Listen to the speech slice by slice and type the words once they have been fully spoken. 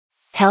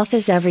Health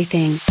is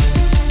everything.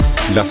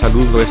 La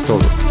salud lo es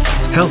todo.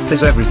 Health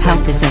is everything.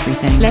 Health is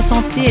everything. La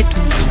santé est tout.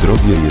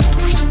 Zdrowie jest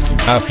wszystkim.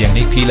 Afya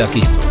ni kila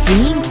kitu.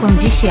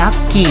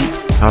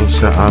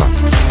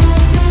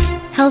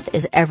 Health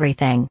is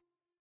everything.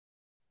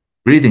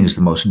 Breathing is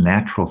the most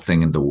natural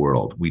thing in the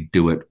world. We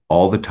do it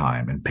all the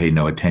time and pay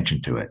no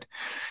attention to it.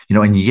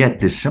 And yet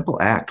this simple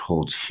act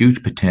holds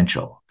huge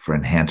potential for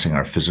enhancing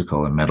our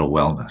physical and mental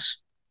wellness.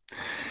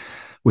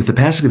 With the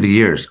passing of the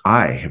years,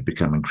 I have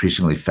become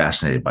increasingly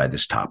fascinated by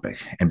this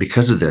topic. And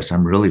because of this,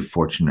 I'm really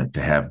fortunate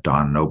to have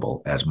Don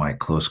Noble as my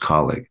close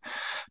colleague.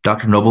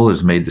 Dr. Noble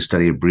has made the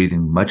study of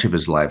breathing much of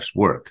his life's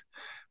work,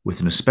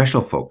 with an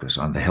especial focus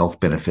on the health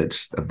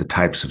benefits of the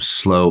types of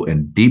slow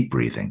and deep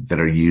breathing that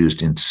are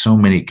used in so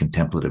many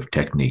contemplative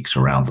techniques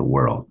around the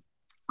world.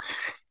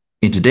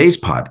 In today's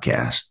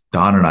podcast,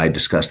 Don and I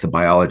discuss the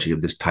biology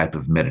of this type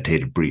of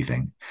meditative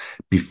breathing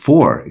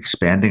before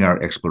expanding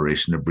our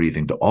exploration of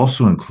breathing to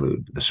also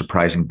include the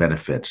surprising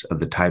benefits of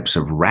the types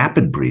of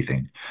rapid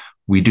breathing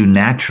we do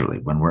naturally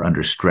when we're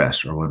under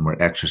stress or when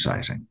we're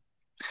exercising.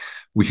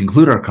 We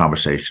conclude our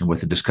conversation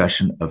with a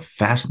discussion of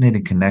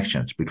fascinating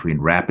connections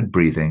between rapid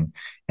breathing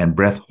and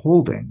breath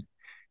holding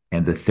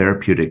and the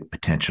therapeutic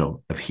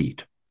potential of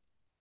heat.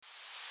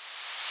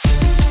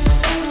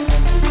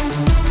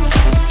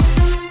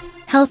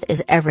 Health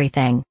is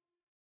everything.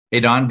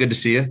 Hey, Don, good to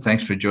see you.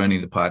 Thanks for joining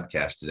the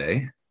podcast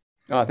today.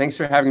 Thanks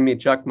for having me,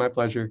 Chuck. My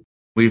pleasure.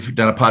 We've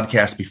done a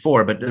podcast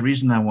before, but the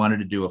reason I wanted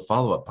to do a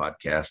follow-up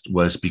podcast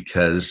was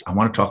because I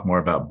want to talk more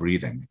about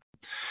breathing.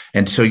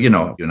 And so, you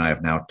and I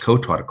have now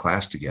co-taught a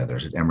class together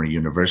at Emory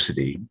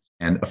University.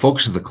 And a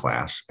focus of the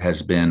class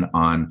has been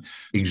on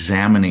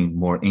examining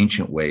more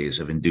ancient ways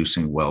of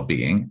inducing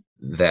well-being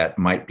that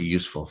might be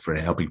useful for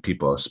helping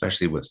people,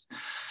 especially with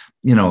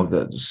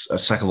the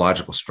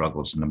psychological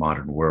struggles in the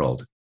modern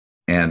world.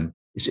 And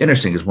it's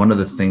interesting is one of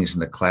the things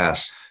in the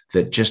class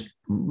that just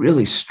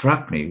really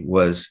struck me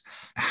was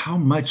how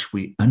much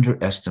we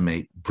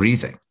underestimate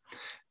breathing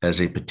as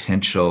a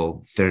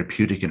potential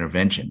therapeutic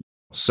intervention.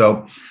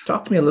 So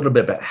talk to me a little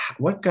bit about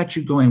what got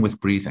you going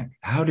with breathing.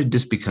 How did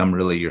this become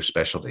really your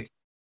specialty?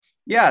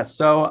 Yeah,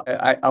 so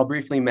I'll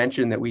briefly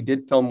mention that we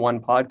did film one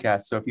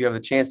podcast. So if you have a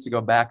chance to go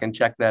back and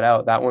check that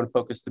out, that one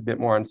focused a bit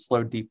more on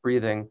slow, deep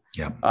breathing,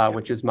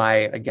 which is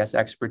my,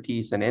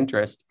 expertise and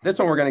interest. This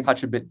one, we're going to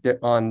touch a bit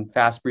on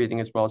fast breathing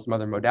as well as some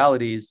other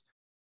modalities.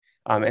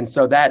 And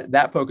so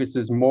that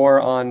focuses more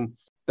on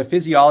the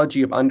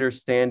physiology of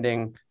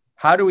understanding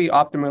how do we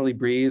optimally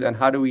breathe and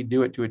how do we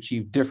do it to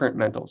achieve different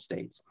mental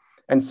states.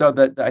 And so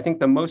I think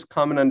the most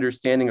common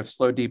understanding of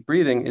slow, deep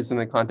breathing is in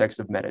the context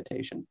of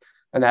meditation.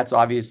 And that's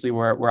obviously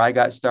where I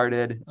got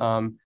started.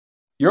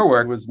 Your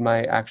work was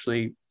my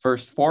actually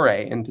first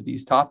foray into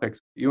these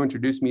topics. You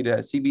introduced me to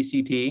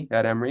CBCT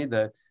at Emory,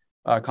 the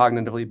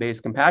cognitively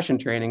based compassion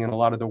training, and a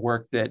lot of the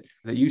work that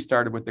you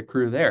started with the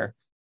crew there.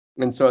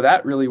 And so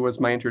that really was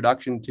my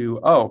introduction to,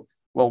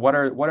 what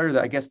are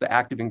the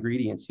active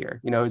ingredients here?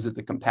 Is it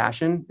the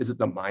compassion? Is it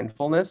the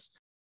mindfulness?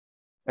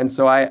 And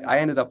so I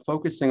ended up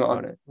focusing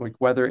on it, like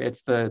whether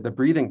it's the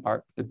breathing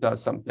part that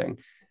does something.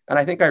 And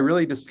I think I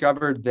really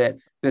discovered that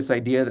this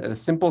idea that a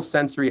simple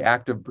sensory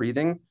act of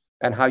breathing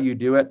and how you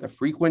do it, the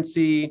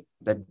frequency,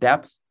 the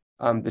depth,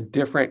 the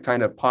different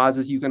kind of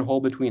pauses you can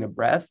hold between a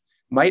breath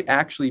might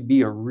actually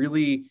be a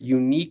really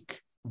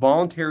unique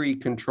voluntary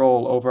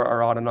control over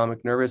our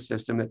autonomic nervous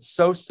system that's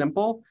so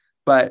simple,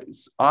 but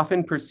it's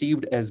often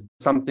perceived as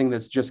something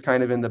that's just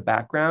kind of in the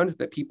background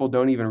that people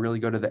don't even really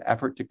go to the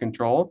effort to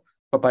control.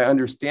 But by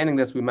understanding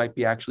this, we might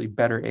be actually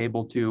better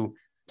able to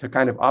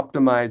kind of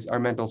optimize our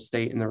mental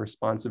state in the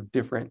response of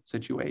different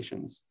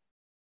situations.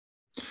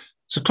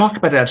 So talk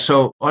about that.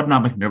 So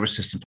autonomic nervous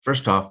system,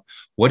 first off,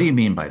 what do you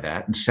mean by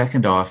that? And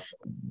second off,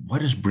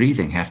 what does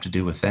breathing have to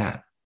do with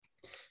that?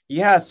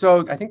 Yeah,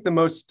 so I think the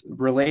most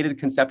related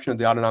conception of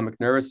the autonomic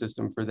nervous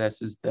system for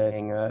this is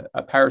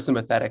a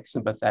parasympathetic,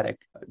 sympathetic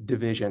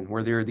division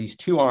where there are these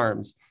two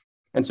arms.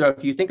 And so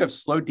if you think of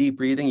slow, deep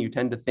breathing, you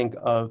tend to think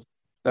of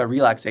the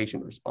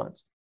relaxation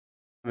response.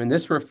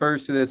 This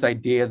refers to this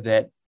idea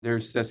that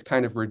there's this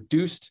kind of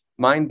reduced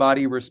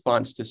mind-body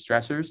response to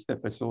stressors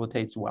that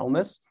facilitates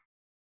wellness.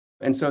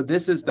 And so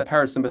this is the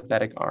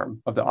parasympathetic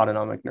arm of the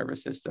autonomic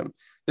nervous system.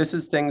 This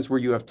is things where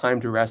you have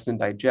time to rest and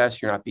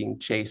digest. You're not being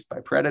chased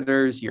by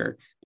predators. You're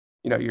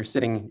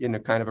sitting in a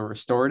kind of a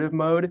restorative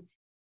mode.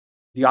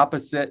 The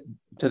opposite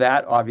to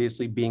that,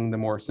 obviously, being the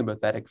more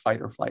sympathetic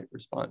fight or flight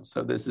response.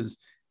 So this is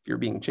if you're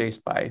being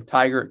chased by a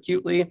tiger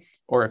acutely,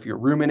 or if you're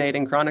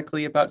ruminating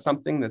chronically about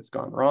something that's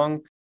gone wrong.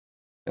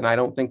 And I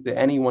don't think that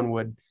anyone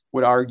would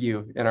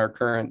argue in our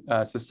current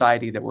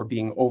society that we're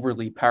being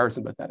overly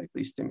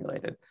parasympathetically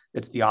stimulated.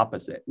 It's the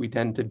opposite. We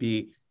tend to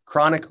be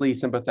chronically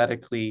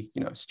sympathetically,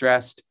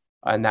 stressed,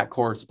 and that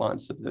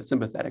corresponds to the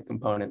sympathetic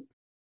component.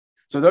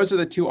 So those are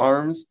the two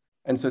arms.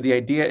 And so the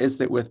idea is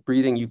that with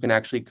breathing, you can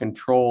actually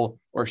control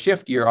or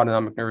shift your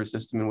autonomic nervous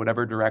system in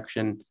whatever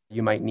direction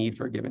you might need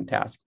for a given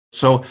task.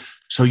 So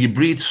you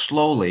breathe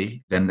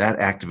slowly, then that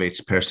activates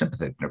the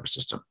parasympathetic nervous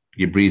system.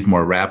 You breathe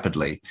more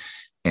rapidly,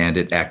 and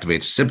it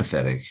activates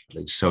sympathetic.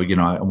 So,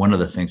 one of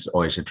the things that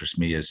always interests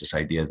me is this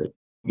idea that,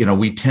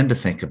 we tend to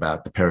think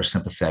about the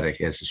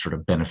parasympathetic as a sort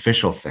of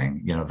beneficial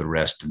thing, the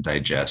rest and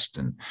digest.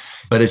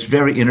 But it's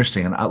very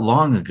interesting. And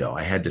long ago,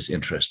 I had this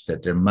interest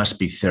that there must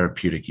be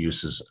therapeutic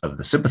uses of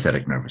the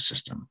sympathetic nervous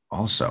system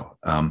also.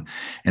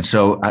 And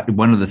so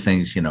one of the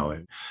things,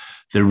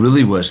 there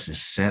really was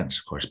this sense,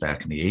 of course,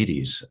 back in the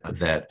 80s,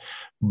 that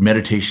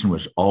meditation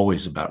was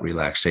always about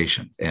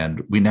relaxation.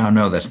 And we now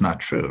know that's not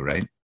true,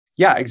 right?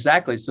 Yeah,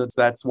 exactly. So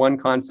that's one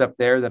concept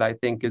there that I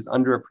think is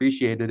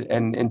underappreciated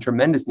and in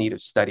tremendous need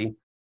of study.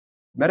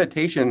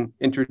 Meditation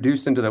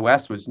introduced into the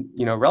West was,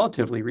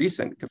 relatively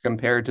recent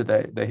compared to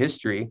the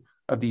history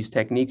of these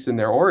techniques and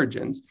their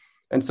origins.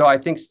 And so I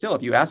think still,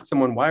 if you ask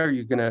someone, why are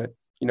you going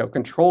to,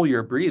 control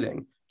your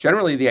breathing?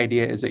 Generally, the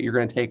idea is that you're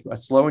going to take a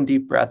slow and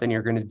deep breath and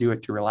you're going to do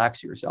it to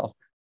relax yourself.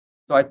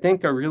 So I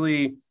think a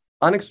really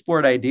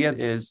unexplored idea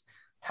is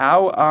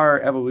how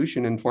our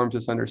evolution informs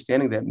this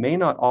understanding that may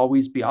not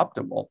always be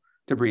optimal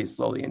to breathe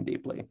slowly and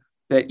deeply.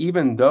 That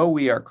even though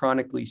we are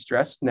chronically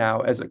stressed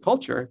now as a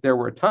culture, there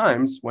were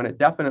times when it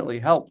definitely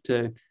helped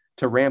to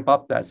ramp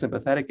up that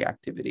sympathetic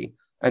activity.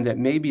 And that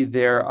maybe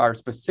there are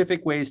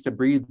specific ways to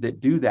breathe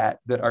that do that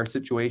are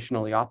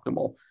situationally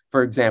optimal.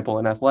 For example,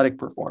 in athletic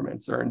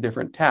performance or in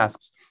different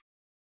tasks.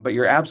 But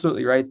you're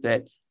absolutely right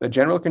that the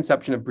general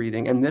conception of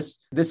breathing, and this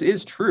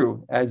is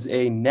true as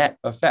a net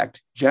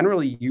effect,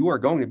 generally you are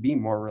going to be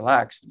more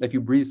relaxed. If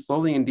you breathe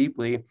slowly and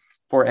deeply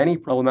for any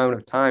amount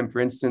of time, for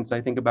instance,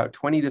 I think about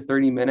 20 to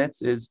 30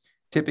 minutes is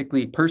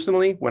typically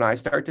personally when I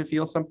start to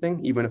feel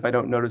something, even if I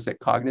don't notice it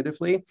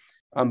cognitively.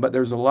 But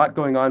there's a lot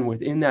going on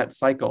within that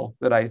cycle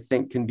that I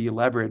think can be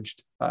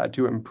leveraged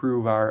to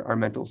improve our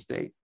mental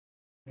state.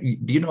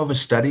 Do you know of a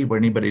study where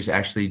anybody's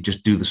actually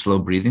just do the slow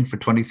breathing for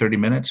 20, 30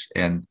 minutes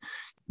and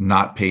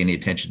not pay any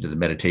attention to the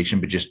meditation,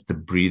 but just the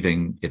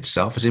breathing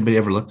itself? Has anybody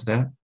ever looked at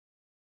that?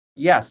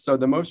 Yes. So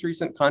the most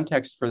recent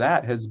context for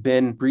that has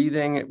been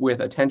breathing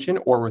with attention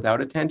or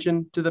without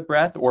attention to the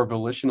breath, or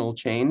volitional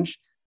change,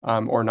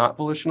 or not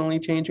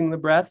volitionally changing the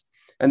breath,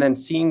 and then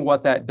seeing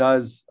what that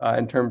does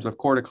in terms of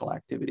cortical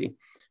activity.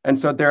 And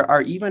so there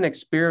are even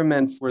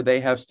experiments where they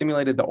have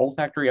stimulated the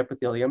olfactory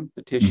epithelium,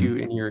 the tissue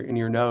in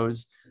your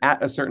nose,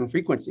 at a certain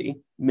frequency,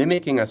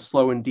 mimicking a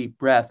slow and deep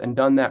breath, and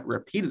done that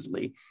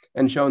repeatedly,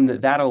 and shown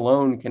that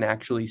alone can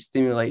actually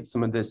stimulate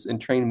some of this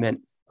entrainment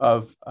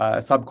of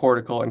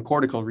subcortical and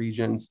cortical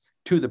regions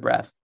to the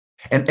breath.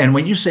 And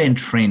when you say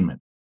entrainment,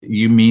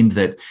 you mean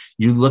that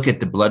you look at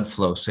the blood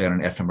flow, say on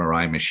an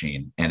fMRI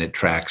machine, and it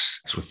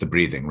tracks with the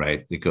breathing,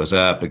 right? It goes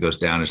up, it goes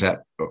down. Is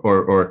that,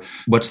 or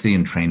what's the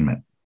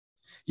entrainment?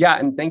 Yeah,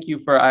 and thank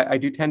you I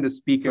do tend to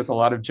speak with a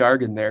lot of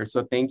jargon there.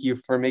 So thank you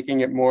for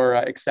making it more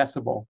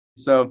accessible.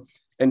 So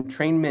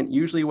entrainment,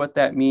 usually what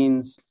that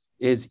means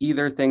is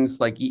either things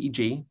like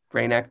EEG,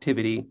 brain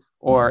activity,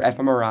 or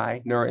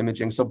fMRI,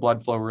 neuroimaging, so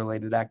blood flow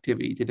related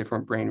activity to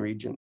different brain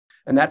regions.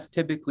 And that's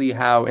typically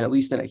how, at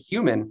least in a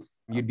human,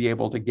 you'd be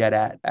able to get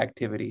at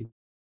activity.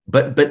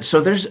 But so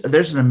there's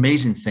an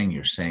amazing thing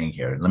you're saying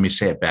here. Let me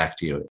say it back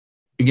to you.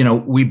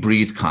 We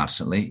breathe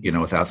constantly,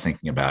 without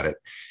thinking about it.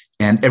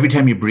 And every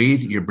time you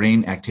breathe, your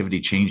brain activity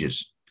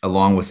changes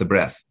along with the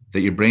breath,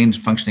 that your brain's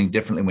functioning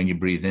differently when you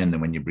breathe in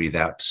than when you breathe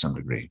out to some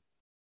degree.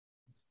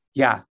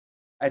 Yeah.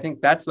 I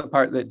think that's the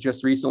part that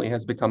just recently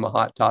has become a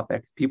hot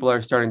topic. People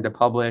are starting to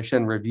publish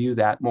and review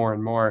that more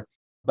and more.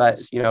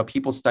 But,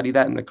 people study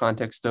that in the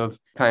context of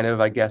kind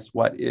of, I guess,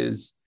 what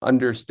is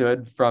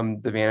understood from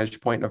the vantage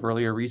point of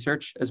earlier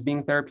research as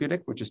being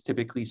therapeutic, which is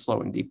typically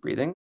slow and deep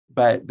breathing.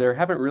 But there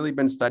haven't really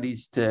been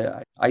studies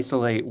to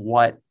isolate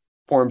what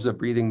forms of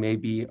breathing may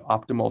be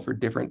optimal for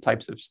different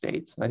types of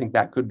states. I think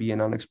that could be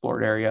an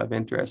unexplored area of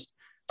interest.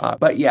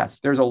 But yes,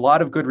 there's a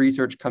lot of good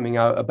research coming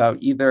out about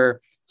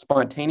either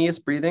spontaneous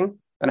breathing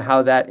and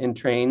how that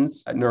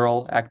entrains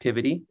neural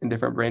activity in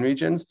different brain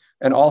regions,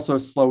 and also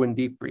slow and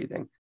deep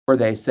breathing, where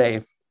they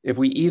say if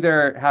we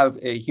either have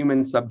a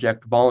human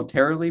subject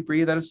voluntarily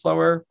breathe at a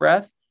slower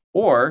breath,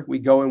 or we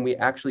go and we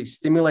actually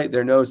stimulate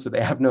their nose so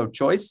they have no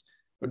choice,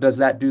 does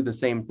that do the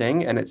same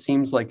thing? And it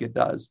seems like it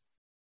does.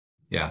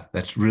 Yeah,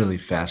 that's really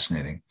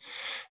fascinating.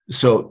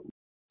 So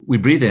we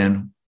breathe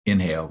in,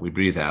 inhale, we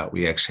breathe out,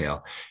 we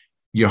exhale.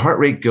 Your heart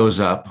rate goes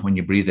up when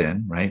you breathe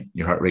in, right?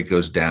 Your heart rate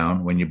goes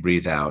down when you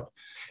breathe out.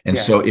 And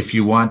so if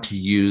you want to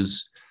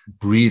use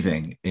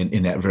breathing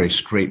in that very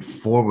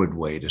straightforward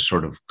way to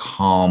sort of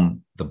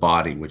calm the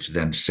body, which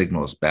then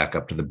signals back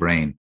up to the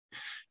brain,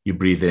 you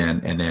breathe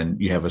in and then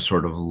you have a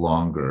sort of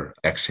longer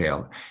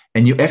exhale.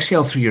 And you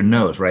exhale through your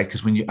nose, right?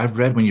 Because I've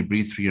read when you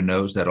breathe through your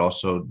nose, that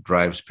also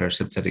drives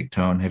parasympathetic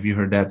tone. Have you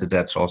heard that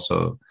that's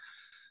also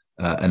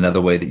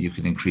another way that you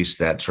can increase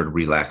that sort of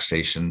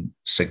relaxation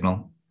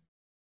signal?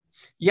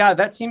 Yeah,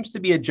 that seems to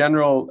be a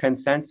general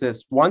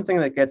consensus. One thing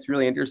that gets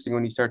really interesting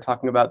when you start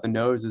talking about the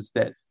nose is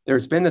that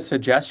there's been the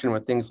suggestion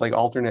with things like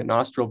alternate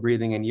nostril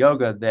breathing in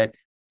yoga that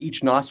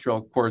each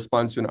nostril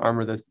corresponds to an arm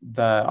of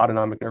the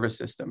autonomic nervous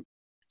system.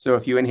 So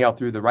if you inhale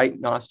through the right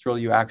nostril,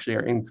 you actually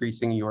are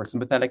increasing your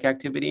sympathetic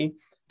activity,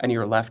 and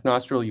your left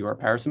nostril, you are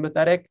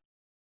parasympathetic.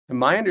 To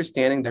my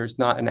understanding, there's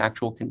not an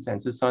actual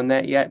consensus on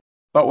that yet.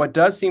 But what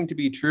does seem to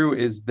be true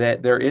is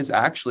that there is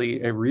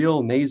actually a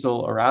real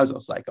nasal arousal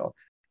cycle.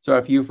 So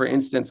if you, for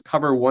instance,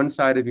 cover one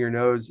side of your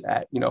nose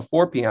at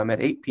 4 p.m.,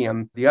 at 8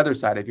 p.m., the other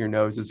side of your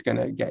nose is going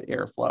to get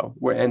airflow,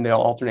 and they'll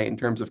alternate in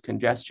terms of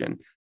congestion.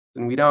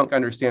 And we don't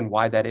understand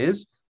why that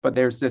is, but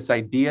there's this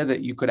idea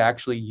that you could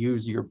actually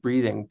use your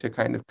breathing to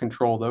kind of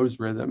control those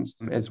rhythms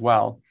as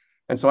well.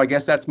 And so I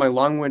guess that's my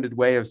long-winded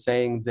way of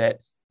saying that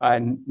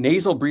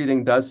nasal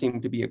breathing does seem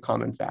to be a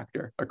common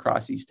factor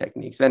across these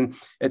techniques. And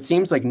it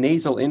seems like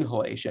nasal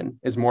inhalation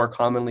is more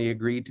commonly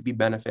agreed to be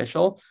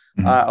beneficial.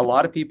 Mm-hmm. A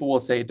lot of people will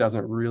say it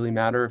doesn't really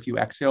matter if you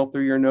exhale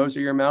through your nose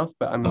or your mouth,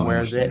 but I'm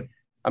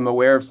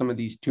aware of some of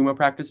these Tummo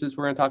practices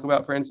we're going to talk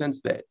about, for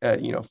instance, that,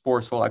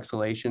 forceful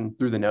exhalation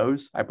through the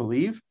nose, I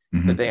believe,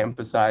 mm-hmm. that they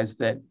emphasize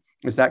that.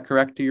 Is that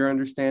correct to your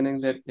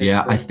understanding?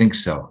 Yeah, I think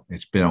so.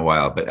 It's been a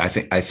while, but I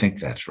think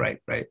that's right.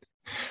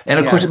 And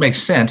of course, it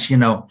makes sense,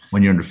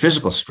 when you're under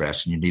physical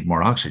stress and you need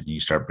more oxygen, you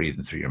start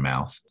breathing through your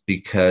mouth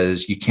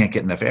because you can't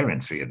get enough air in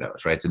through your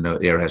nose, right? The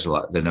air has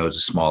the nose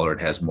is smaller,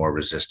 it has more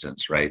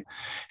resistance, right?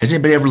 Has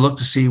anybody ever looked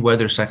to see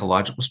whether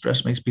psychological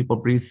stress makes people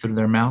breathe through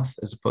their mouth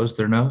as opposed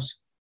to their nose?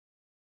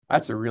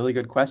 That's a really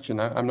good question.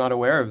 I'm not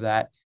aware of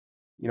that.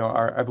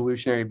 Our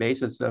evolutionary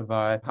basis of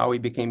how we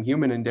became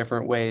human in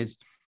different ways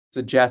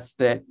suggests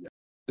that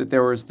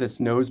there was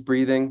this nose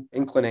breathing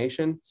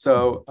inclination.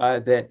 So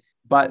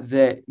but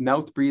that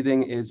mouth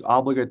breathing is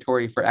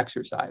obligatory for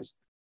exercise.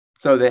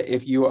 So that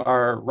if you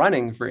are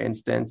running, for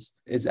instance,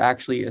 it's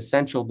actually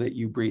essential that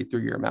you breathe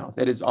through your mouth.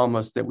 It is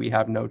almost that we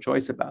have no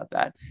choice about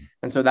that.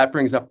 And so that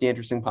brings up the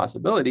interesting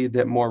possibility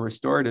that more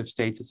restorative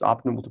states, it's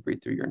optimal to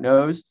breathe through your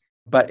nose,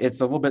 but it's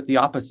a little bit the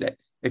opposite.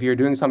 If you're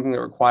doing something that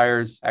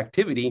requires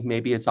activity,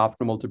 maybe it's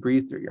optimal to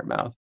breathe through your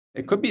mouth.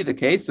 It could be the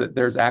case that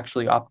there's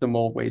actually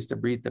optimal ways to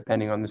breathe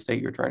depending on the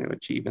state you're trying to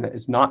achieve, and that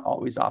it's not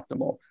always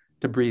optimal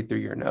to breathe through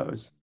your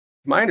nose.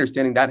 My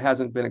understanding, that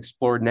hasn't been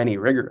explored in any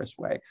rigorous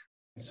way.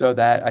 So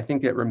that I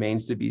think it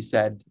remains to be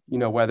said,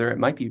 whether it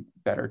might be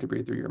better to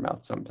breathe through your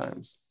mouth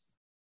sometimes.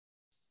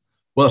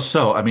 Well,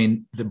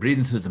 the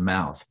breathing through the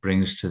mouth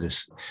brings to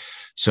this.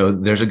 So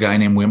there's a guy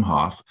named Wim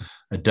Hof,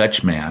 a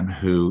Dutch man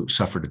who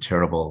suffered a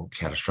terrible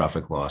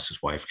catastrophic loss.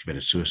 His wife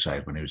committed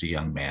suicide when he was a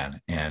young man,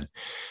 and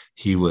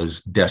he was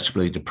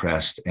desperately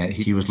depressed. And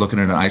he was looking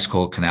at an ice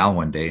cold canal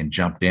one day and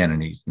jumped in,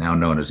 and he's now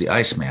known as the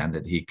Iceman,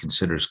 that he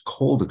considers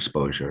cold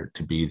exposure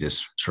to be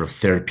this sort of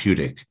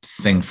therapeutic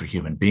thing for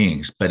human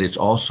beings, but it's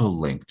also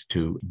linked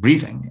to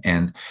breathing.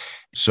 And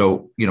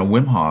so,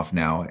 Wim Hof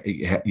now,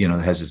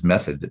 has his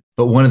method.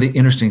 But one of the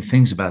interesting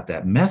things about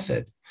that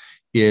method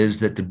is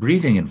that the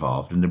breathing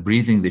involved and the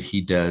breathing that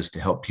he does to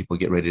help people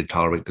get ready to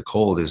tolerate the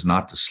cold is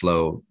not the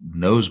slow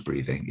nose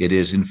breathing. It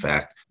is, in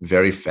fact,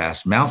 very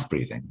fast mouth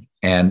breathing.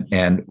 And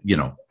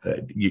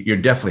you're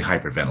definitely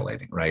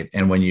hyperventilating, right?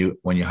 And when you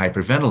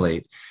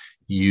hyperventilate,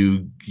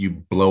 you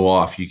blow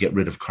off, you get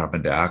rid of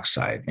carbon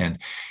dioxide. And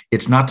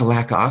it's not the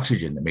lack of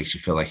oxygen that makes you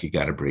feel like you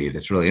got to breathe.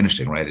 It's really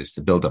interesting, right? It's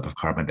the buildup of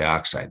carbon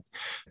dioxide.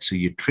 So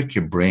you trick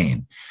your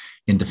brain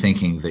into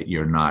thinking that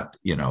you're not,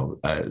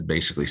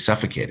 basically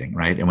suffocating,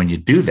 right? And when you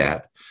do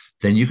that,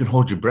 then you can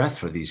hold your breath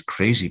for these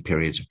crazy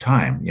periods of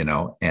time,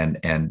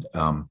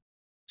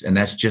 and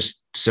that's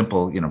just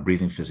simple,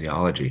 breathing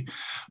physiology.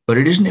 But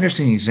it is an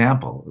interesting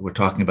example. We're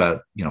talking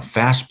about,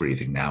 fast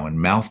breathing now and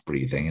mouth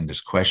breathing, and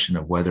this question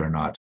of whether or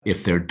not,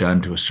 if they're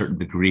done to a certain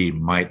degree,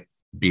 might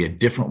be a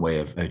different way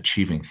of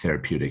achieving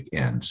therapeutic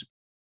ends.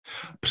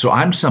 So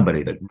I'm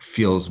somebody that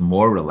feels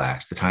more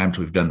relaxed the times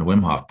we've done the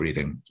Wim Hof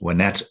breathing. When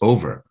that's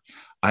over,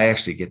 I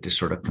actually get this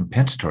sort of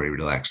compensatory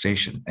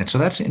relaxation. And so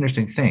that's an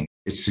interesting thing.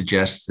 It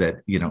suggests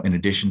that, in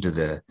addition to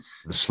the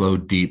slow,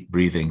 deep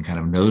breathing, kind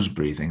of nose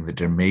breathing, that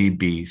there may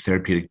be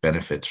therapeutic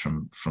benefits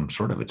from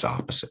sort of its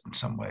opposite in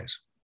some ways.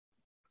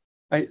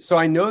 So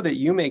I know that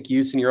you make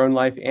use in your own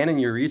life and in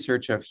your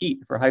research of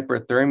heat for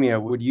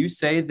hyperthermia. Would you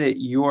say that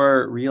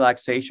your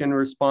relaxation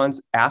response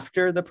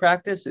after the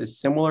practice is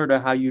similar to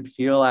how you'd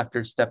feel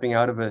after stepping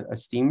out of a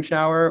steam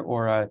shower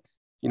or a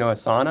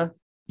sauna?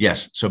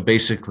 Yes. So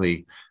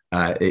basically,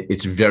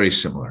 it's very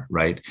similar,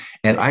 right?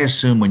 And I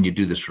assume when you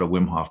do this sort of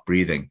Wim Hof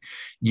breathing,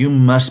 you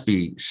must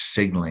be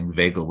signaling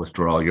vagal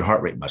withdrawal. Your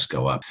heart rate must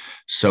go up.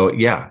 So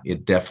yeah,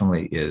 it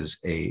definitely is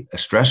a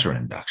stressor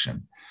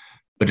induction.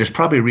 But there's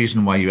probably a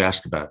reason why you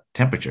ask about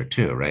temperature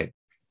too, right?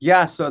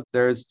 Yeah, so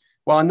there's,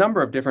 a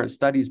number of different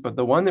studies, but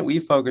the one that we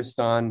focused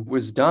on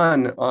was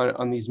done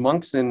on these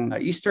monks in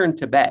Eastern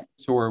Tibet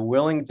who were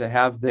willing to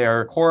have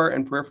their core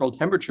and peripheral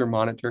temperature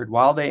monitored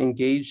while they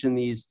engaged in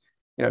these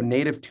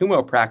native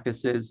Tummo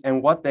practices.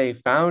 And what they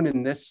found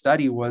in this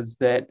study was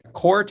that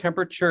core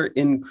temperature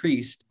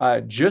increased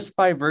just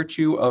by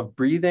virtue of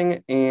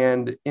breathing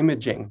and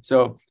imaging.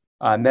 So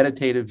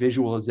meditative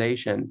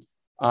visualization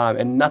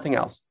and nothing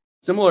else.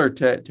 Similar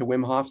to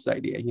Wim Hof's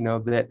idea,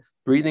 that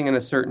breathing in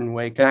a certain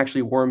way can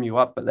actually warm you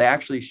up, but they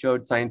actually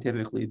showed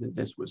scientifically that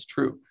this was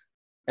true.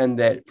 And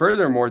that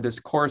furthermore, this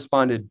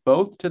corresponded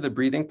both to the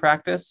breathing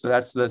practice, so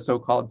that's the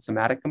so-called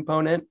somatic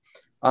component,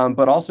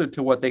 but also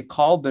to what they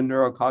called the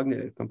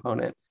neurocognitive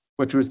component,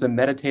 which was the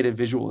meditative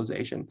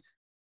visualization.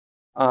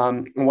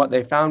 And what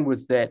they found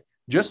was that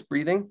just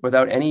breathing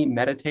without any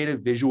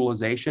meditative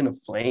visualization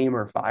of flame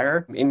or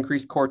fire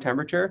increased core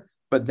temperature,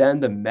 but then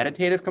the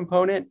meditative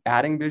component,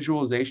 adding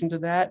visualization to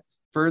that,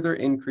 further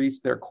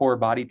increased their core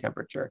body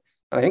temperature.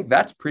 And I think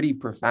that's pretty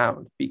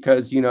profound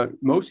because,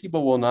 most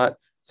people will not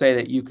say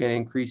that you can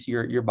increase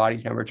your body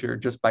temperature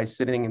just by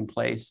sitting in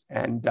place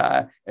and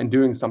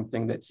doing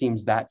something that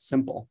seems that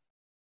simple.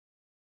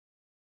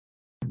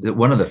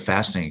 One of the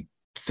fascinating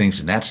things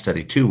in that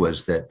study too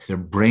was that their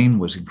brain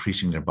was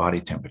increasing their body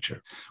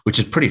temperature, which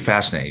is pretty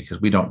fascinating because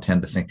we don't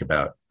tend to think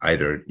about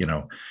either,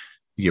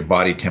 your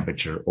body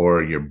temperature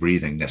or your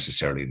breathing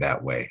necessarily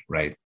that way,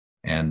 right?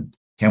 And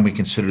can we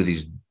consider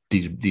these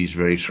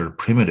very sort of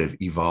primitive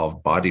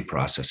evolved body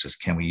processes?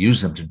 Can we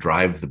use them to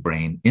drive the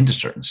brain into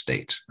certain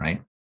states,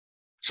 right?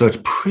 So it's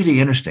pretty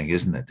interesting,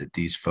 isn't it, that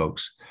these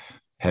folks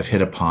have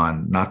hit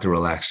upon not the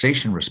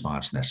relaxation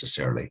response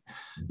necessarily,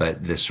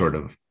 but this sort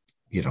of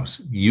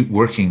you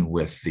working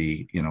with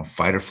the,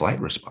 fight or flight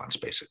response,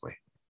 basically.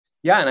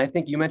 Yeah. And I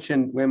think you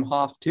mentioned Wim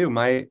Hof too.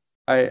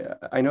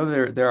 I know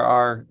there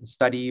are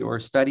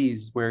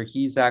studies where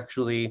he's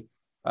actually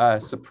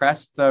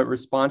suppressed the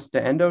response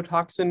to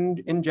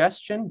endotoxin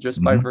ingestion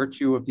just by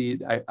virtue of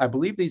I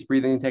believe these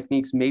breathing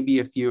techniques, maybe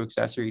a few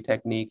accessory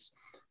techniques.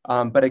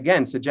 But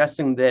again,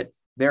 suggesting that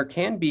there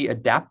can be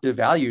adaptive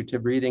value to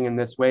breathing in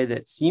this way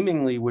that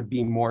seemingly would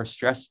be more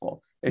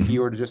stressful if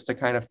you were to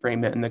kind of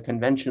frame it in the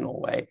conventional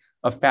way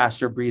of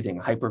faster breathing,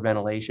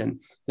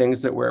 hyperventilation,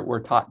 things that we're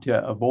taught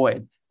to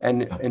avoid.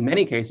 And in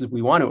many cases,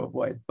 we want to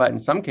avoid. But in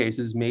some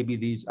cases, maybe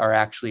these are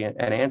actually an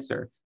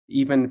answer.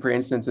 Even, for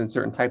instance, in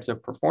certain types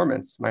of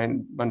performance, my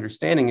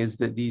understanding is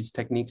that these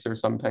techniques are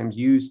sometimes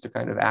used to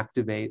kind of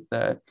activate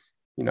the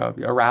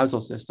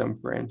arousal system,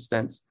 for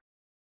instance.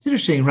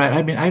 Interesting, right?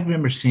 I mean, I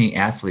remember seeing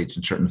athletes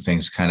in certain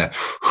things kind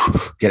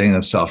of getting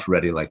themselves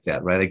ready like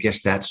that, right? I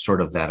guess that's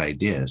sort of that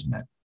idea, isn't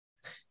it?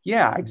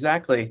 Yeah,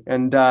 exactly.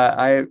 And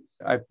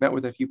I've met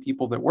with a few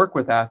people that work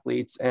with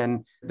athletes,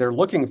 and they're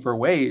looking for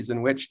ways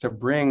in which to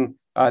bring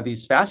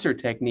these faster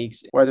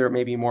techniques, whether it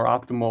may be more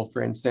optimal,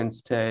 for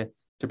instance, to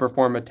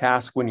perform a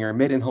task when you're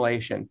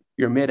mid-inhalation,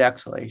 you're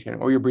mid-exhalation,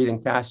 or you're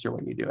breathing faster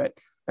when you do it.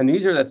 And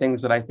these are the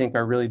things that I think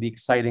are really the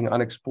exciting,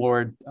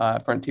 unexplored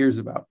frontiers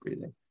about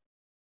breathing.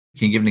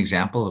 Can you give an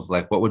example of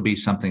what would be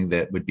something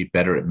that would be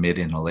better at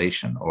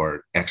mid-inhalation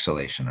or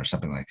exhalation or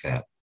something like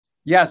that?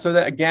 Yeah, so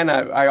that, again,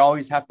 I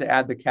always have to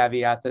add the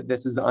caveat that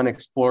this is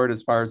unexplored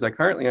as far as I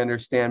currently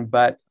understand,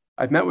 but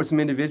I've met with some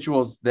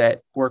individuals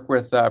that work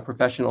with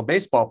professional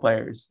baseball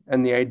players.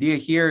 And the idea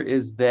here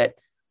is that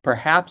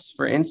perhaps,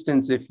 for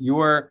instance, if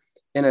you're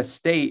in a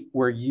state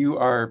where you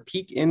are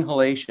peak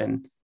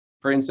inhalation,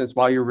 for instance,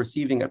 while you're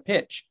receiving a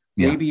pitch,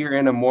 maybe you're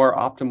in a more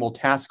optimal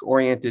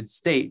task-oriented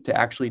state to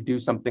actually do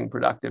something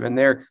productive. And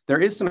there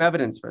is some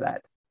evidence for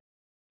that.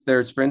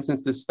 There's, for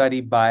instance, this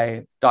study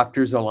by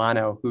Dr.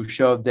 Zolano, who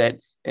showed that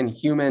in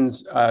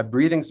humans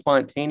breathing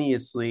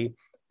spontaneously,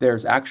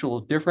 there's actual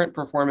different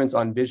performance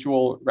on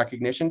visual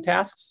recognition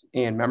tasks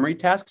and memory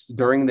tasks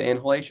during the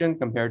inhalation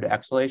compared to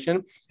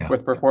exhalation,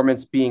 with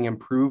performance being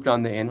improved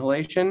on the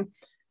inhalation.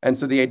 And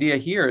so the idea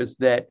here is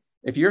that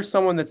if you're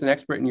someone that's an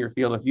expert in your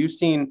field, if you've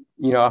seen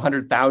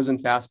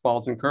 100,000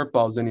 fastballs and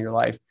curveballs in your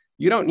life,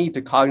 you don't need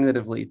to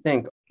cognitively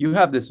think. You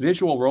have this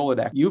visual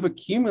Rolodex. You've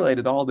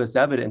accumulated all this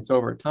evidence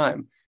over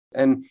time.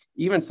 And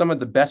even some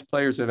of the best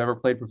players who have ever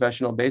played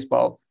professional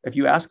baseball, if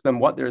you ask them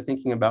what they're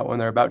thinking about when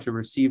they're about to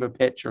receive a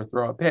pitch or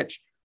throw a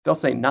pitch, they'll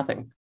say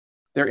nothing.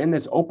 They're in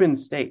this open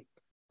state.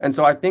 And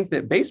so I think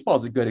that baseball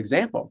is a good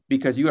example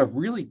because you have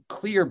really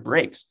clear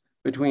breaks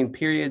between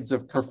periods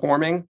of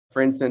performing.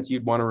 For instance,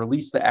 you'd want to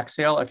release the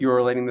exhale. If you were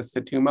relating this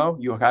to Tumo,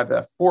 you have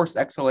a forced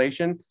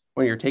exhalation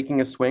when you're taking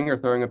a swing or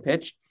throwing a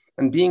pitch,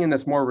 and being in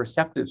this more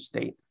receptive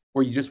state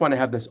where you just want to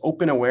have this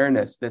open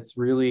awareness that's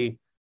really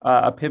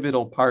a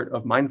pivotal part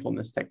of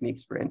mindfulness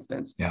techniques, for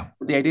instance.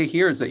 The idea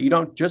here is that you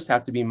don't just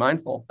have to be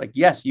mindful.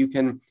 Yes, you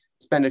can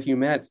spend a few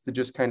minutes to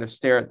just kind of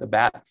stare at the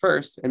bat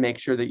first and make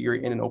sure that you're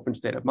in an open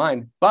state of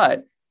mind,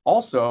 but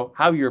also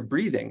how you're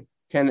breathing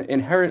can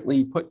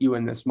inherently put you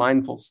in this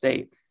mindful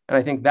state. And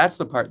I think that's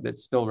the part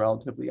that's still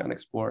relatively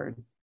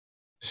unexplored.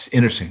 It's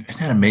interesting.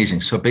 Isn't that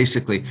amazing? So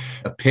basically,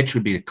 a pitch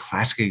would be a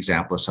classic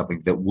example of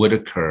something that would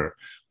occur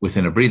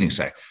within a breathing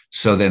cycle.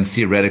 So then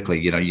theoretically,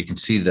 you can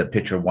see the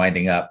pitcher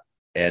winding up,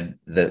 and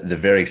the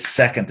very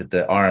second that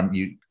the arm,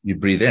 you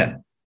breathe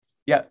in.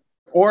 Yeah.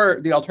 Or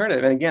the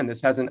alternative, and again,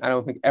 this hasn't, I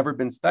don't think, ever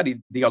been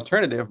studied, the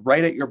alternative,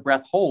 right at your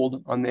breath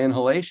hold on the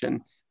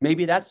inhalation,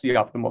 maybe that's the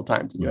optimal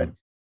time to do it.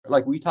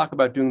 Like we talk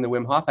about doing the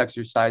Wim Hof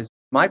exercise.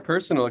 My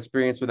personal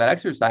experience with that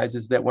exercise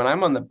is that when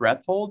I'm on the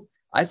breath hold,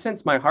 I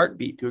sense my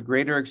heartbeat to a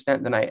greater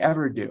extent than I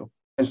ever do.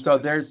 And so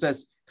there's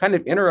this kind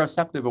of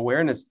interoceptive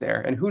awareness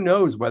there. And who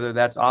knows whether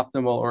that's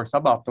optimal or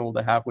suboptimal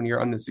to have when you're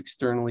on this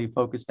externally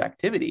focused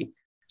activity.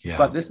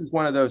 But this is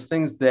one of those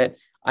things that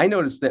I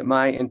noticed that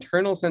my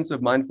internal sense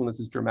of mindfulness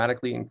is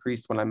dramatically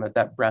increased when I'm at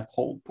that breath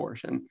hold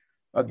portion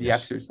of the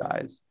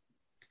exercise.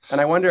 And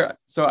I wonder,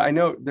 so I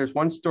know there's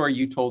one story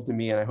you told to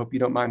me, and I hope you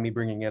don't mind me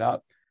bringing it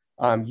up.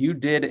 You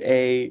did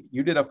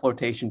a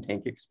flotation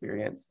tank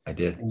experience. I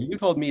did. And you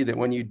told me that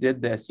when you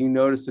did this, you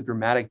noticed a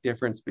dramatic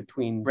difference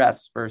between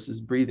breaths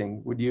versus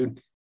breathing. Would you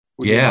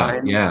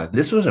Yeah.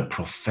 This was a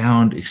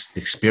profound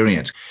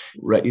experience,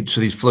 right?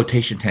 So these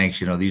flotation tanks,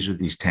 these are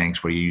these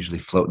tanks where you usually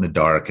float in the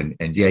dark. And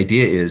the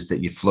idea is that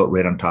you float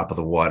right on top of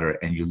the water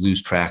and you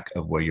lose track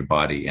of where your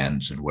body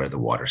ends and where the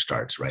water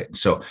starts, right? And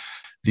so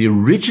the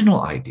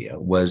original idea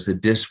was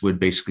that this would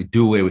basically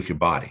do away with your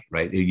body,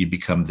 right? You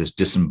become this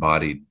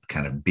disembodied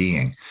kind of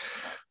being.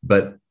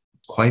 But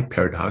quite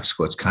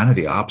paradoxical. It's kind of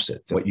the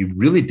opposite. What you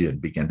really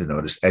did begin to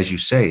notice, as you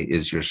say,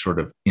 is your sort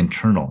of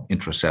internal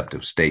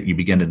introceptive state. You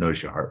begin to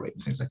notice your heart rate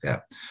and things like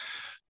that.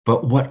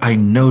 But what I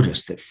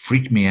noticed that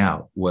freaked me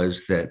out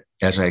was that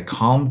as I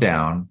calmed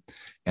down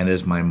and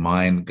as my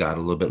mind got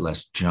a little bit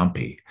less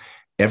jumpy,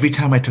 every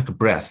time I took a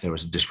breath, there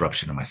was a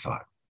disruption in my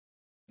thought.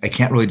 I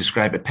can't really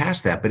describe it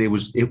past that, but it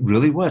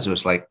really was. It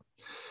was like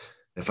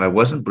if I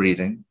wasn't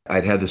breathing,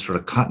 I'd have this sort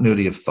of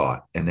continuity of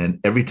thought. And then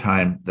every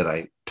time that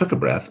I took a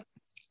breath,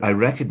 I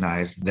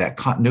recognized that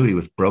continuity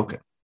was broken.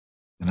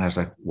 And I was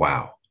like,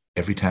 wow,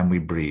 every time we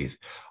breathe,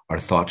 our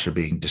thoughts are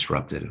being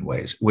disrupted in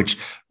ways, which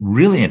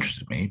really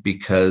interested me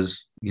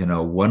because,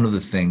 one of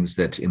the things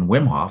that's in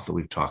Wim Hof that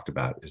we've talked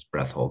about is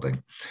breath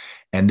holding.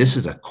 And this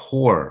is a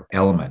core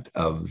element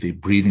of the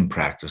breathing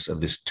practice of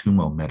this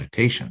Tummo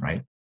meditation,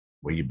 right?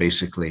 Where you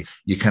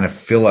kind of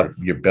fill up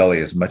your belly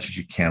as much as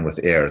you can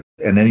with air.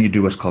 And then you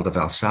do what's called a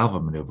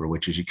Valsalva maneuver,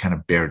 which is you kind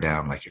of bear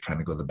down like you're trying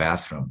to go to the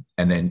bathroom.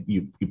 And then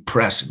you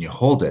press and you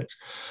hold it.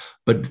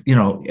 But,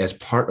 as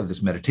part of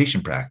this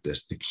meditation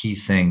practice, the key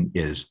thing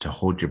is to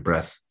hold your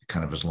breath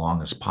kind of as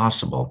long as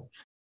possible.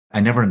 I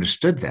never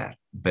understood that.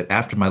 But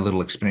after my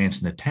little experience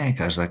in the tank,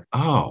 I was like,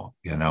 oh,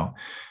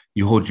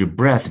 you hold your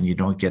breath and you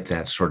don't get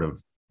that sort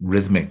of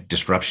rhythmic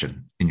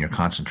disruption in your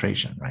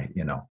concentration, right?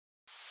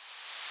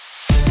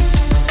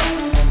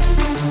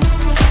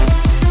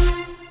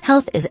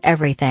 Health is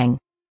everything.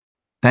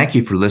 Thank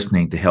you for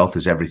listening to Health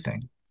is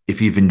Everything. If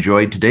you've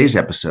enjoyed today's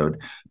episode,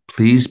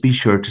 please be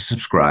sure to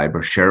subscribe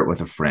or share it with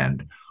a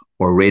friend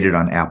or rate it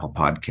on Apple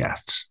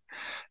Podcasts.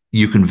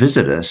 You can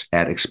visit us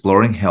at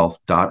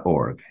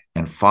exploringhealth.org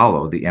and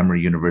follow the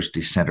Emory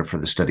University Center for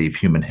the Study of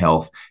Human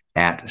Health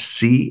at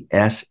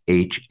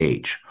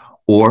CSHH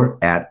or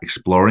at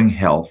Exploring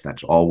Health,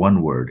 that's all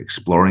one word,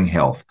 Exploring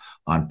Health,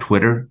 on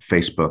Twitter,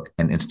 Facebook,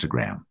 and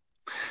Instagram.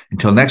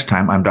 Until next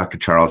time, I'm Dr.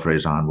 Charles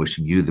Raison,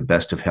 wishing you the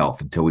best of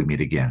health until we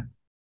meet again.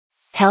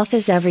 Health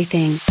is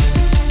everything.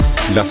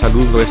 La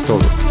salud lo es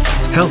todo.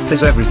 Health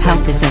is everything.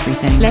 Health is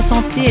everything. La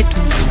santé est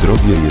tout.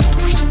 Zdrowie jest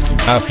wszystkim.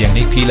 Afya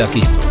ni kila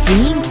kitu.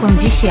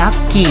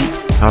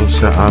 Health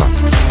is everything.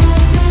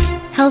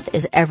 Health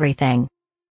is everything.